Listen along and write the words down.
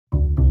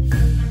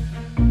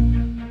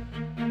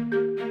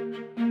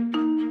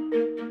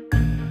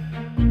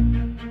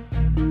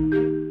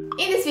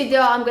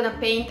video I'm gonna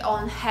paint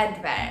on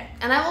headwear,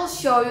 and I will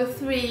show you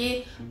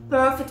 3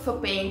 perfect for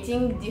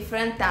painting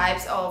different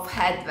types of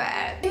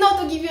headwear.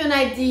 To give you an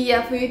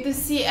idea for you to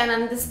see and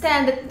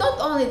understand that not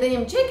only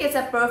denim jackets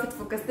are perfect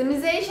for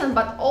customization,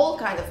 but all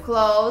kind of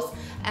clothes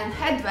and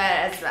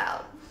headwear as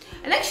well.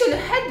 And actually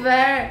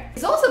headwear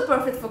is also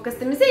perfect for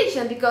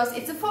customization because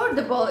it's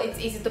affordable, it's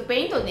easy to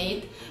paint on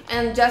it,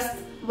 and just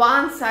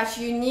one such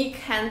unique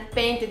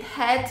hand-painted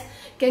hat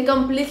can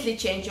completely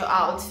change your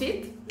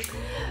outfit.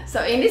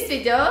 So in this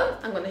video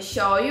I'm gonna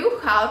show you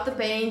how to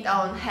paint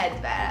on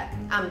headwear.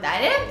 I'm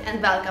Daria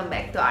and welcome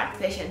back to Art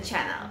Fashion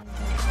channel.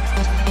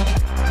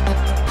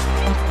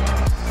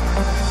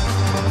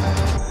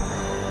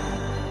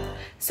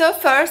 So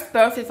first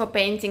perfect for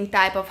painting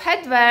type of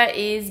headwear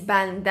is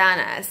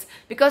bandanas,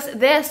 because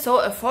they're so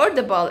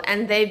affordable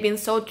and they've been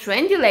so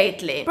trendy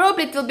lately.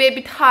 Probably it will be a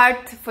bit hard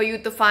for you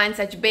to find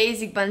such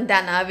basic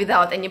bandana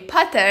without any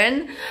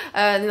pattern,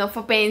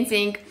 for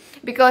painting,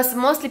 because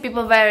mostly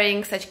people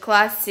wearing such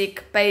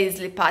classic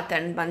paisley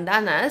pattern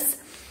bandanas.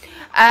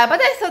 But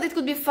I thought it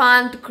could be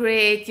fun to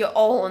create your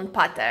own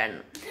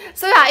pattern.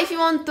 So yeah, if you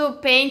want to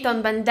paint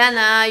on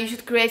bandana, you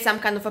should create some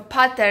kind of a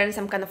pattern,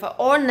 some kind of an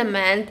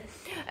ornament.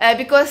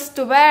 Because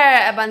to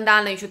wear a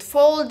bandana you should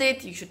fold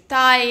it, you should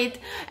tie it,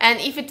 and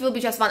if it will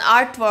be just one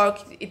artwork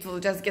it will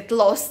just get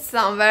lost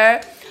somewhere.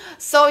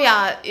 So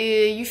yeah,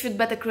 you should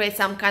better create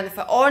some kind of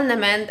an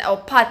ornament or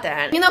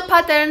pattern.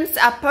 Patterns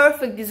are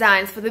perfect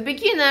designs for the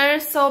beginner,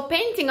 so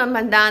painting on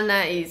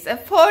bandana is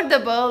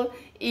affordable,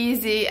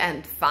 easy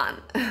and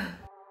fun.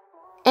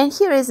 And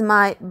here is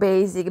my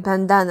basic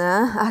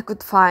bandana. I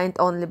could find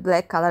only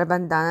black color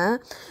bandana,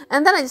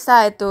 and then I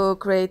decided to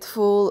create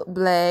full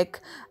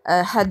black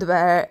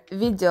headwear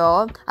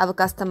video. I will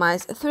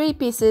customize 3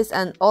 pieces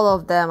and all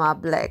of them are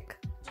black.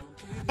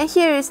 And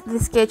here is the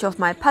sketch of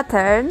my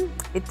pattern.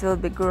 It will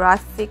be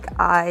graphic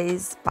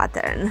eyes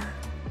pattern.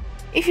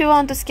 If you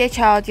want to sketch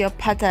out your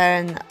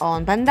pattern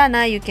on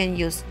bandana, you can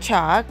use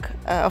chalk.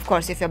 Of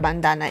course, if your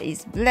bandana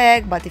is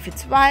black, but if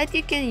it's white,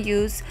 you can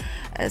use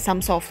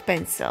some soft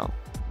pencil.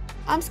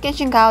 I'm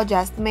sketching out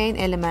just main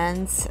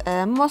elements.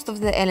 Most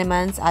of the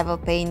elements I will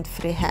paint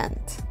freehand.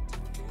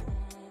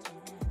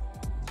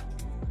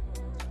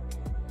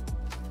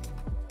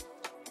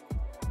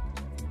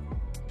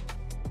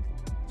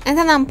 And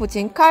then I'm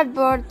putting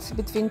cardboard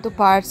between 2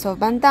 parts of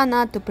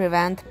bandana to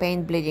prevent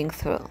paint bleeding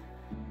through.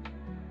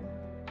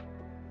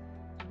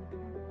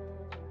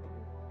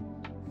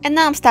 And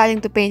now I'm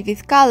starting to paint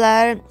with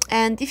color,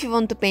 and if you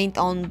want to paint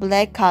on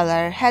black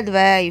color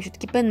headwear, you should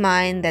keep in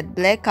mind that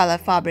black color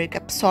fabric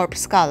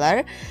absorbs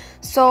color.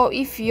 So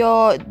if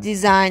your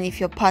design,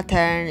 if your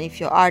pattern, if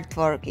your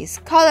artwork is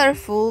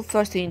colorful,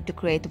 first you need to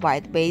create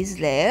white base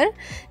layer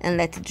and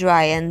let it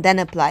dry and then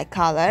apply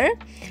color.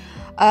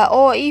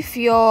 Or if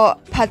your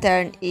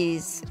pattern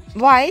is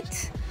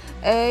white,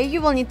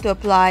 you will need to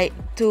apply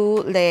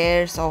 2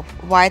 layers of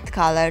white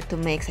color to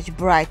make such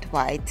bright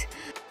white.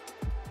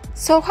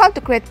 So how to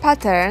create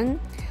pattern?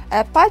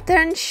 A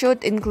pattern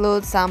should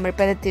include some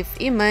repetitive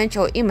image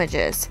or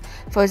images.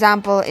 For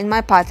example, in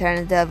my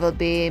pattern there will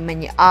be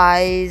many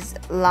eyes,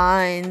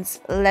 lines,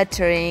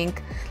 lettering,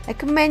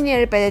 like many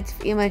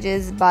repetitive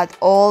images, but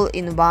all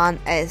in one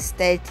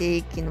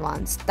aesthetic, in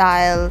one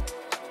style.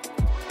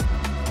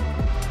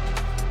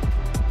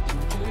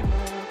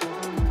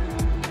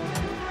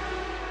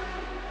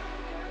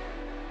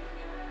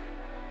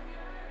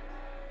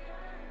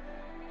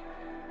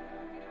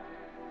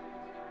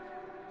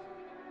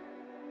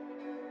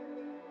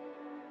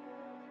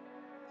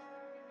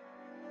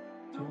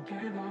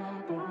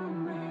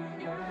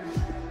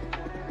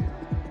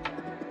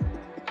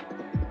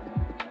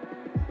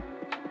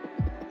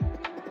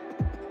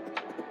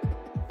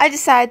 I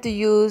decided to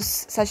use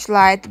such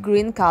light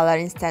green color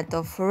instead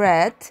of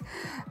red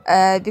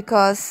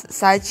because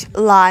such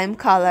lime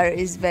color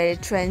is very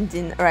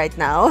trending right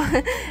now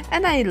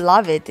and I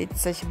love it.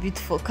 It's such a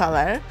beautiful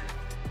color.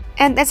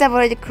 And as I've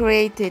already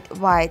created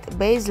white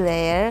base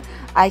layer,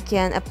 I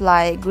can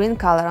apply green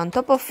color on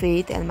top of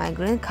it and my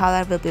green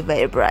color will be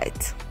very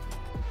bright.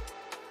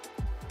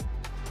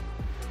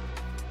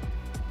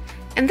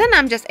 And then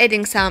I'm just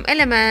adding some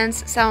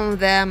elements. Some of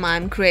them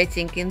I'm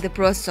creating in the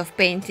process of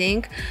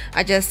painting.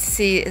 I just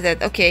see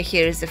that, okay,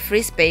 here is a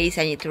free space,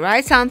 I need to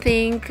write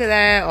something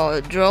there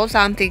or draw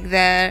something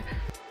there.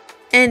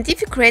 And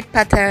if you create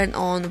pattern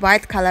on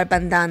white color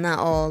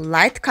bandana or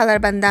light color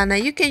bandana,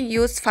 you can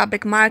use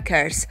fabric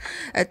markers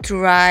to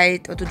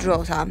write or to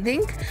draw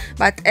something.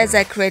 But as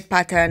I create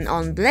pattern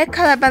on black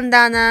color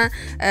bandana,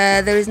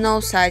 there is no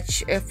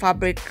such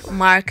fabric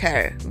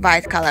marker,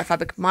 white color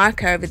fabric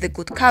marker with a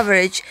good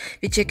coverage,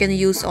 which I can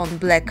use on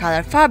black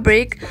color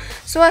fabric.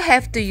 So I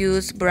have to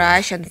use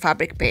brush and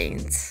fabric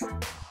paints.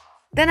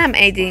 Then I'm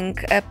adding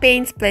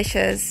paint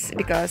splashes,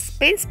 because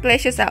paint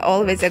splashes are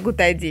always a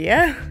good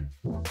idea.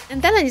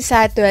 And then I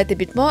decided to add a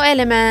bit more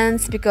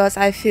elements because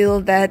I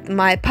feel that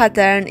my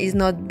pattern is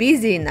not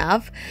busy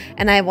enough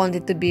and I want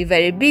it to be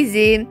very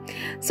busy.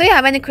 So yeah,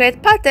 when you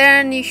create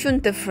pattern, you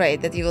shouldn't be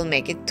afraid that you will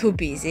make it too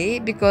busy,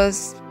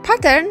 because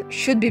pattern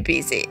should be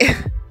busy.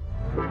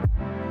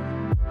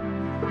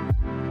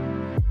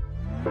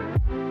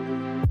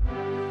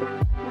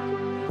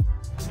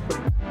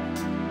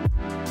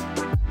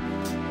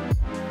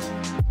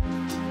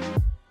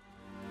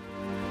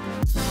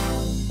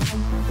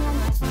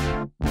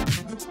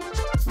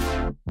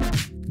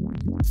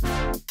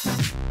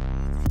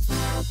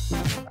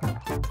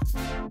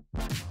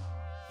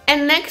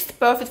 And next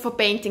perfect for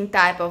painting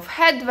type of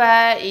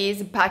headwear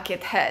is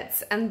bucket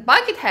hats. And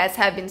bucket hats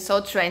have been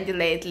so trendy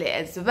lately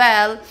as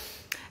well.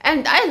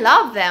 And I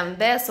love them,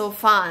 they're so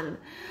fun.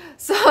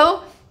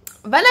 So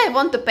when I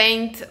want to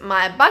paint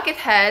my bucket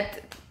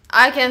hat,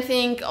 I can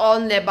think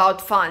only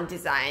about fun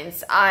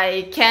designs.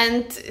 I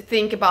can't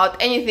think about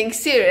anything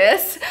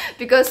serious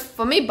because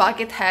for me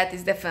bucket hat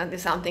is definitely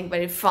something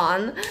very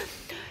fun.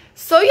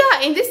 So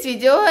yeah, in this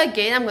video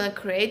again I'm gonna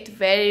create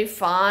very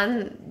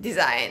fun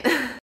design.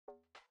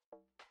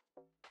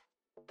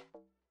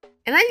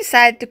 And I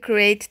decided to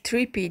create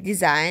 3P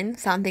design,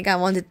 something I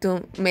wanted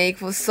to make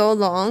for so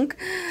long.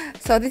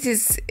 So this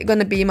is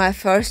gonna be my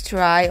first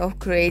try of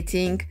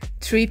creating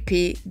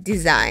 3P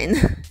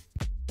design.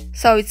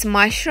 So it's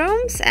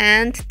mushrooms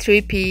and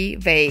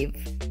 3P wave.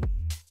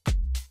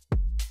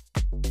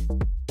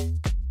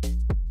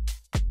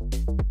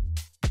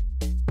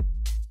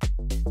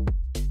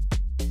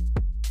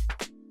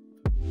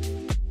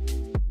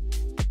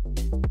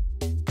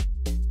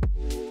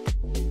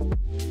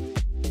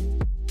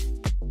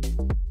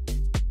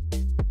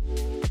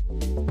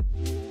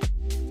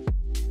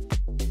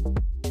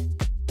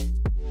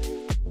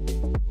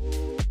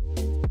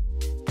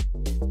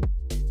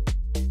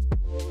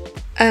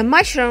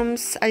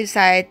 Mushrooms I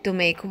decided to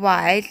make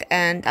white,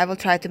 and I will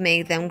try to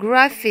make them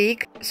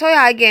graphic. So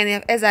yeah,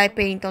 again, as I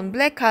paint on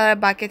black color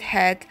bucket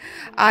hat,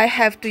 I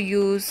have to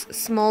use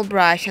small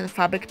brush and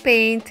fabric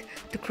paint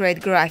to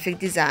create graphic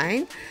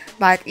design.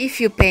 But if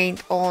you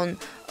paint on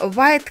a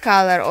white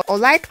color or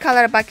light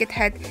color bucket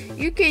hat,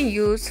 you can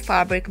use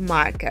fabric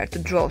marker to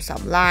draw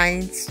some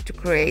lines to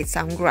create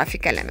some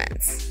graphic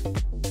elements.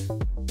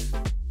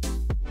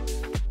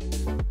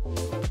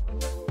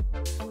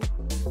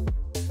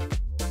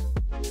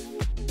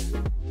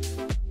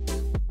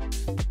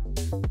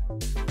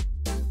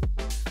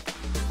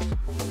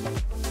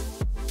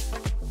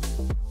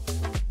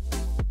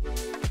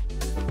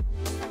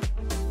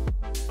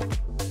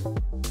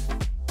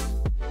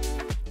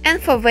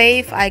 And for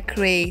wave I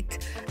create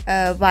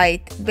a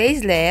white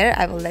base layer.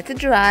 I will let it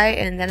dry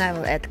and then I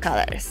will add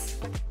colors.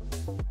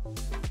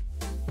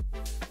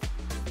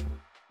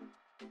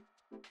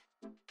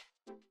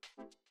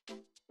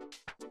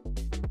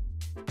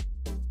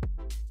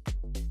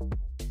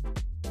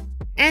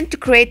 And to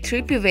create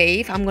 3P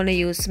wave I'm gonna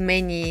use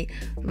many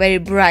very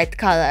bright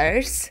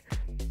colors: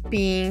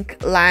 pink,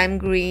 lime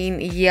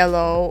green,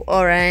 yellow,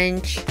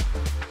 orange.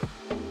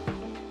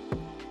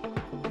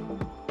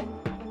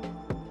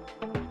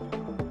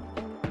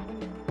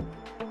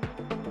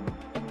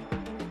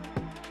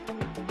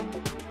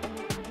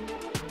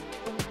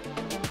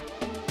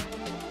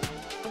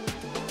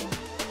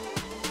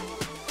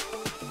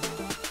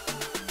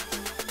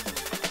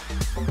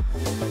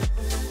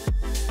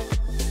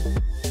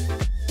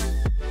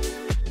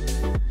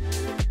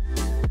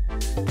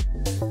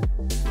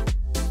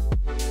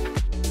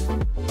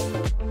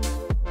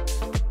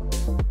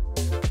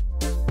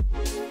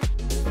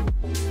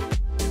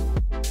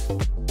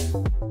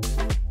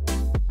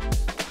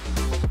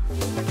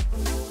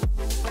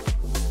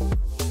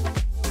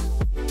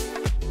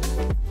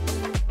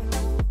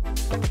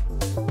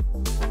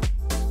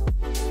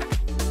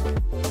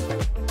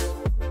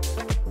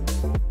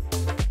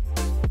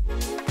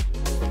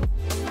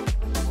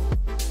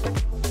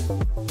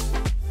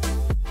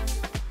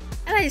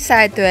 I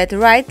decided to add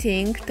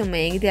writing to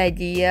make the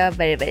idea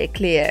very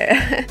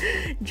clear.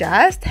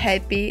 Just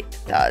happy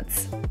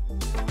thoughts.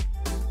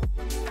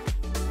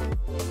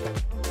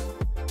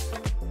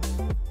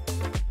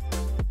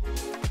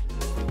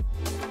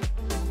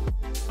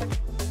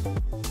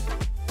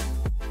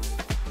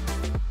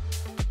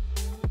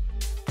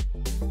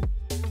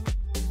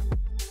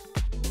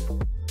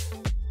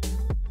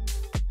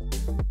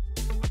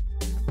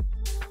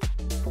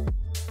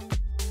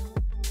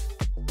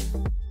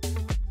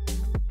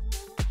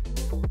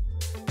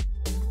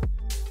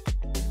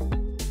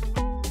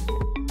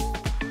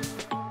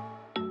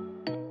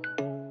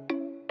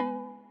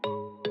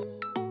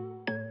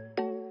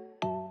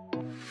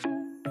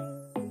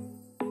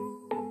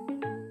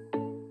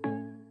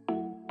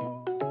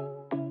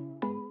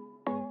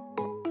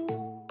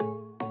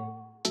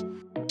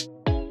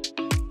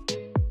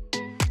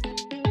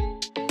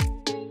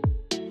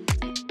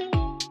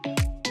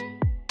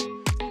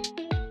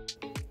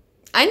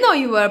 I know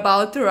you were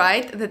about to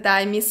write that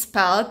I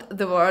misspelled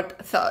the word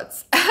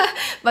thoughts,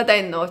 but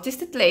I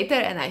noticed it later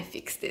and I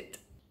fixed it.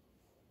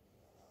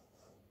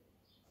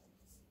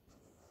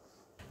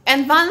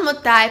 And one more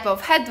type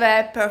of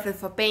headwear perfect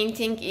for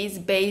painting is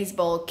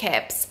baseball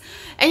caps.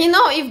 And you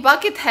know, if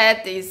bucket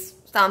hat is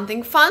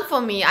something fun for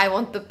me, I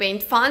want to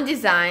paint fun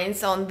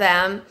designs on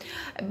them.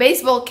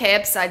 Baseball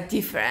caps are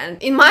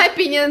different. In my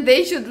opinion,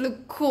 they should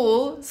look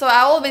cool, so I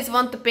always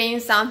want to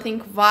paint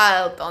something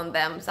wild on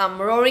them. Some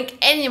roaring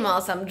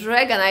animal, some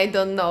dragon, I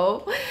don't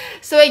know.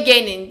 So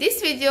again, in this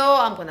video,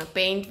 I'm gonna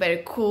paint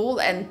very cool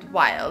and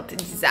wild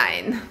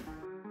design.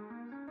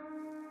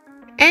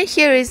 And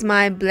here is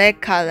my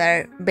black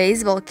color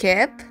baseball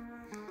cap.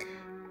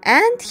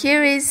 And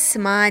here is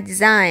my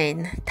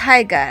design,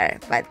 tiger,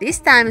 but this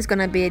time it's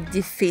gonna be a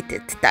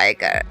defeated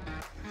tiger.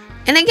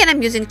 And again,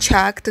 I'm using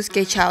chalk to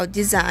sketch out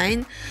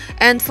design,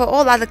 and for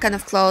all other kind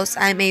of clothes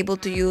I'm able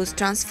to use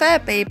transfer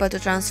paper to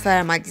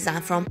transfer my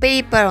design from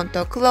paper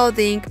onto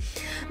clothing,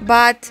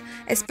 but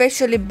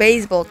especially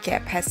baseball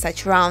cap has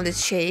such rounded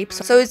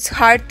shapes, so it's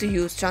hard to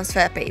use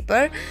transfer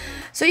paper.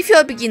 So if you're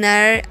a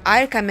beginner,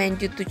 I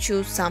recommend you to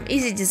choose some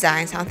easy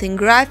design, something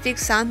graphic,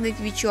 something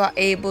which you are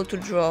able to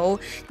draw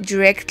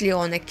directly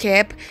on a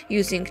cap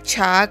using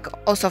chalk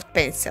or soft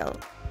pencil.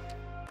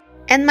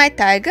 And my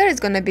tiger is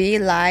gonna be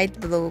light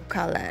blue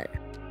color.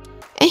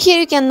 And here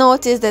you can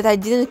notice that I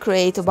didn't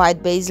create a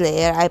white base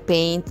layer, I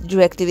paint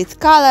directly with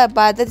color,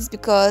 but that is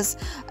because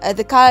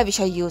the color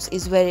which I use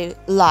is very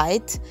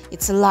light,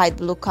 it's a light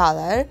blue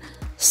color.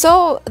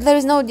 So there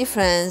is no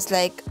difference,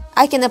 like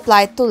I can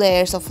apply 2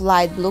 layers of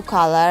light blue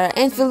color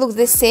and it will look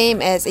the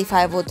same as if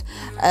I would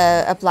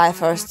apply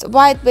first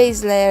white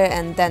base layer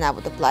and then I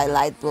would apply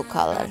light blue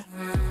color.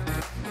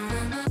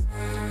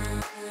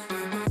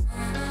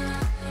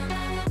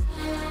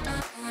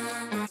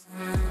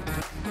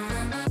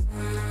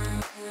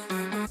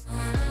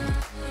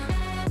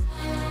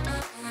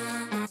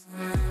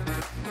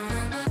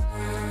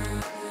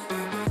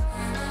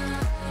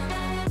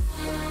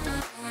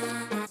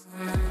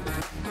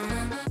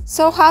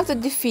 So how to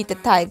defeat a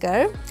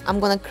tiger? I'm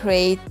gonna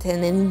create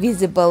an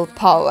invisible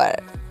power.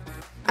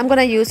 I'm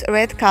gonna use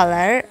red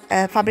color,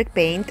 fabric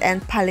paint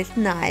and palette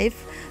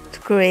knife to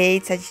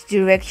create such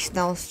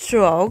directional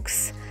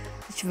strokes,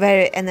 such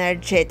very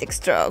energetic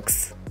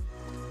strokes.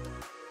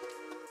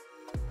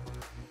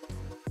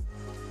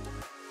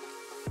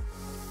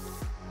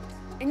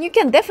 And you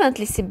can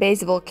definitely see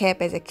baseball cap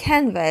as a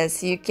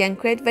canvas. You can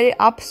create very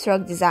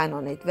abstract design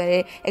on it,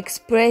 very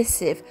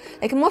expressive.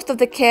 Like most of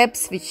the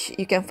caps which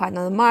you can find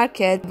on the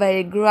market,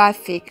 very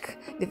graphic,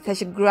 with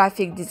such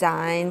graphic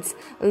designs,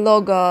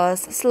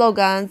 logos,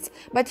 slogans.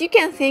 But you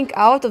can think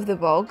out of the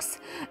box.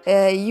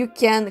 You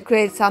can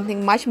create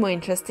something much more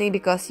interesting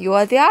because you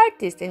are the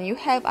artist and you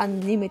have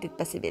unlimited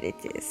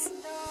possibilities.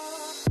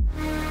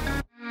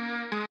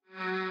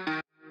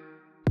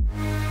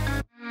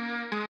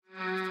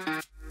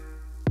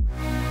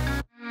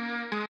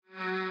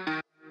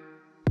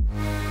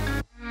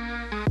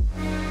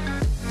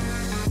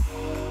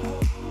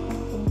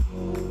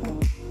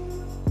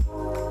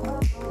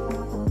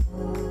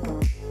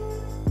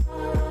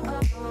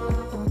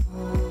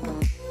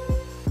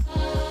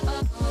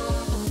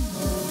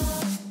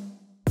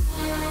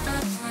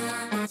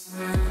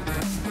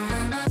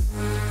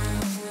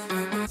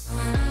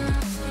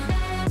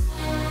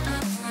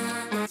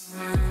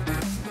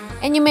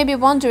 And you may be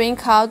wondering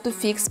how to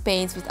fix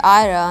paints with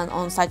iron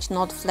on such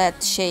not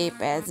flat shape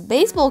as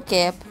baseball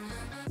cap.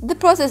 The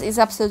process is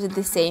absolutely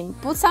the same.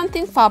 Put some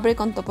thin fabric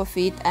on top of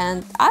it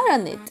and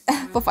iron it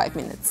for 5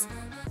 minutes.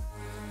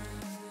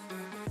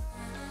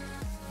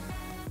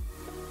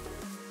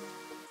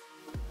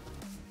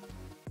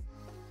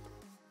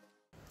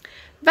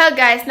 Well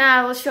guys,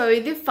 now I will show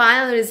you the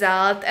final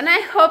result and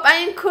I hope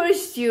I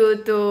encouraged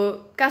you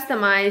to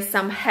customize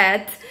some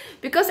hat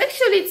because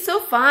actually it's so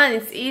fun,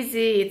 it's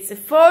easy, it's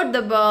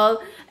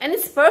affordable and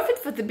it's perfect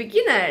for the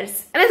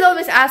beginners. And as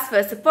always, ask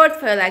for support,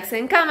 for your likes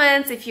and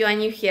comments. If you are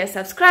new here,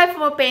 subscribe for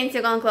more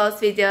painting on clothes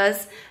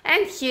videos,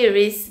 and here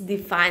is the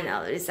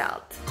final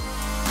result.